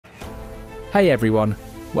Hey everyone,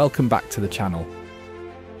 welcome back to the channel.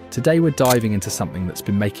 Today we're diving into something that's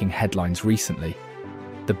been making headlines recently,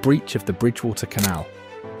 the breach of the Bridgewater Canal.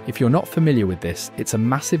 If you're not familiar with this, it's a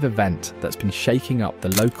massive event that's been shaking up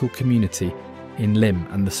the local community in Lymm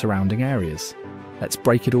and the surrounding areas. Let's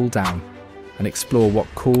break it all down and explore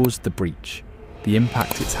what caused the breach, the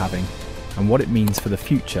impact it's having, and what it means for the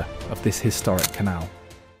future of this historic canal.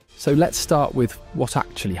 So let's start with what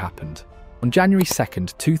actually happened. On January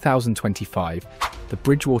 2nd, 2025, the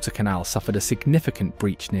Bridgewater Canal suffered a significant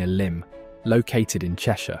breach near Lymm, located in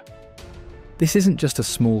Cheshire. This isn't just a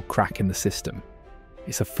small crack in the system.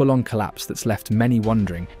 It's a full-on collapse that's left many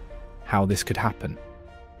wondering how this could happen.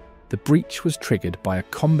 The breach was triggered by a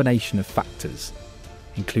combination of factors,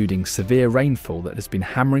 including severe rainfall that has been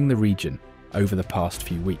hammering the region over the past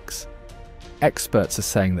few weeks. Experts are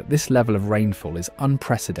saying that this level of rainfall is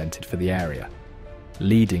unprecedented for the area,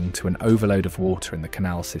 leading to an overload of water in the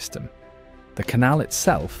canal system. The canal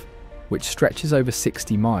itself, which stretches over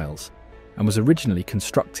 60 miles and was originally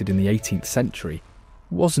constructed in the 18th century,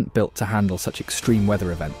 wasn't built to handle such extreme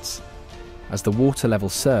weather events. As the water level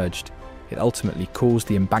surged, it ultimately caused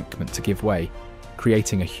the embankment to give way,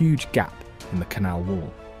 creating a huge gap in the canal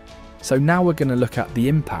wall. So now we're going to look at the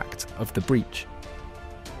impact of the breach.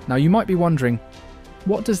 Now you might be wondering,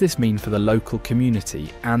 what does this mean for the local community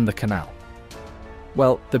and the canal?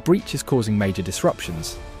 Well, the breach is causing major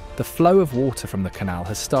disruptions. The flow of water from the canal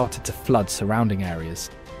has started to flood surrounding areas,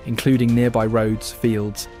 including nearby roads,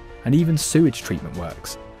 fields, and even sewage treatment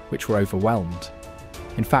works, which were overwhelmed.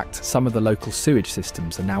 In fact, some of the local sewage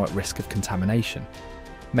systems are now at risk of contamination,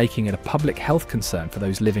 making it a public health concern for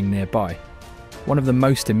those living nearby. One of the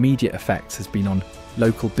most immediate effects has been on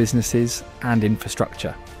local businesses and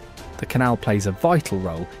infrastructure. The canal plays a vital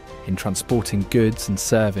role in transporting goods and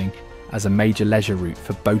serving as a major leisure route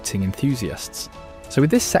for boating enthusiasts. So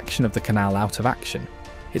with this section of the canal out of action,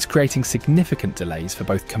 it's creating significant delays for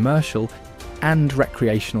both commercial and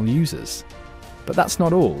recreational users. But that's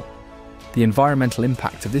not all. The environmental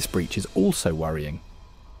impact of this breach is also worrying.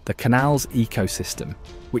 The canal's ecosystem,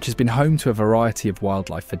 which has been home to a variety of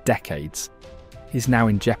wildlife for decades, is now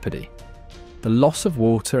in jeopardy. The loss of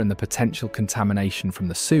water and the potential contamination from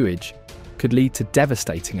the sewage could lead to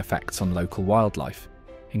devastating effects on local wildlife,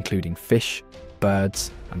 including fish, birds,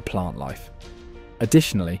 and plant life.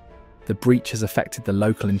 Additionally, the breach has affected the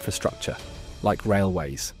local infrastructure, like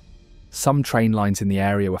railways. Some train lines in the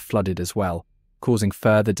area were flooded as well, causing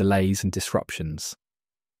further delays and disruptions.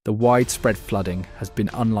 The widespread flooding has been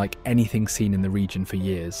unlike anything seen in the region for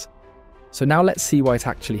years. So now let's see why it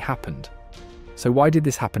actually happened. So why did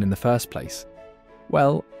this happen in the first place?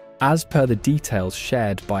 Well, as per the details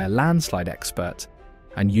shared by a landslide expert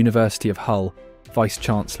and University of Hull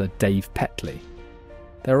Vice-Chancellor Dave Petley,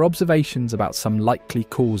 there are observations about some likely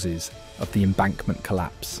causes of the embankment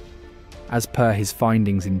collapse. As per his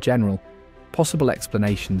findings in general, possible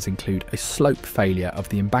explanations include a slope failure of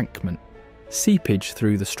the embankment, seepage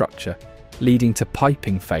through the structure, leading to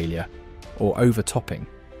piping failure or overtopping,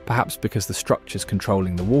 perhaps because the structures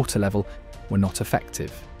controlling the water level were not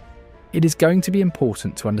effective. It is going to be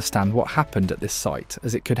important to understand what happened at this site,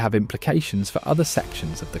 as it could have implications for other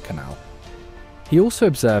sections of the canal. He also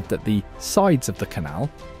observed that the sides of the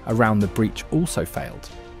canal around the breach also failed.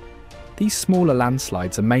 These smaller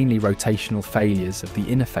landslides are mainly rotational failures of the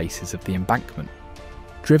inner faces of the embankment,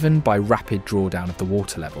 driven by rapid drawdown of the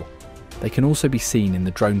water level. They can also be seen in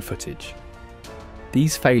the drone footage.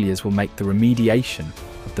 These failures will make the remediation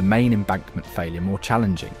of the main embankment failure more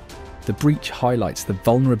challenging. The breach highlights the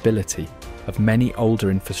vulnerability of many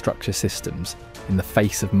older infrastructure systems in the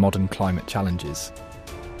face of modern climate challenges.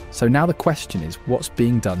 So now the question is, what's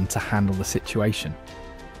being done to handle the situation?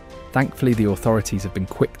 Thankfully, the authorities have been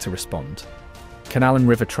quick to respond. Canal and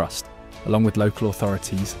River Trust, along with local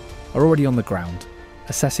authorities, are already on the ground,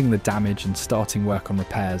 assessing the damage and starting work on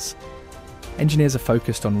repairs. Engineers are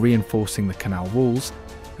focused on reinforcing the canal walls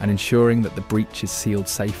and ensuring that the breach is sealed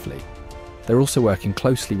safely. They're also working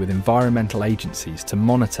closely with environmental agencies to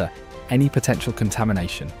monitor any potential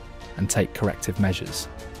contamination and take corrective measures.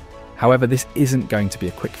 However, this isn't going to be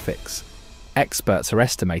a quick fix. Experts are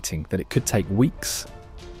estimating that it could take weeks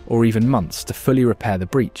or even months to fully repair the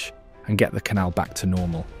breach and get the canal back to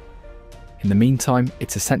normal. In the meantime,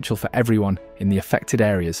 it's essential for everyone in the affected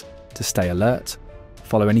areas to stay alert,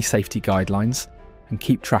 follow any safety guidelines, and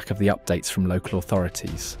keep track of the updates from local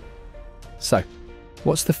authorities. So,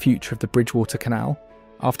 what's the future of the Bridgewater Canal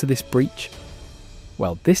after this breach?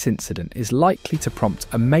 Well, this incident is likely to prompt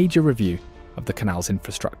a major review of the canal's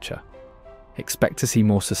infrastructure. Expect to see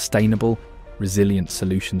more sustainable, resilient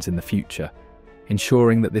solutions in the future,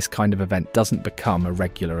 ensuring that this kind of event doesn't become a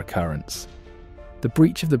regular occurrence. The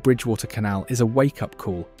breach of the Bridgewater Canal is a wake-up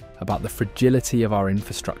call about the fragility of our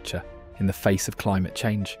infrastructure in the face of climate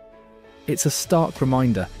change. It's a stark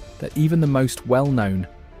reminder that even the most well-known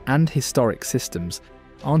and historic systems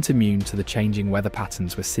aren't immune to the changing weather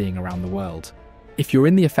patterns we're seeing around the world. If you're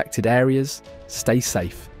in the affected areas, stay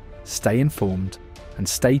safe, stay informed, and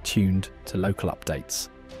stay tuned to local updates.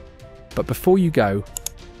 But before you go,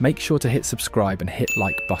 make sure to hit subscribe and hit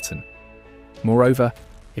like button. Moreover,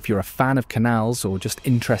 if you're a fan of canals or just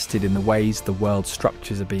interested in the ways the world's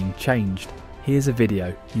structures are being changed, here's a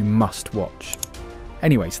video you must watch.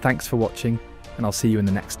 Anyways, thanks for watching, and I'll see you in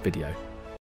the next video.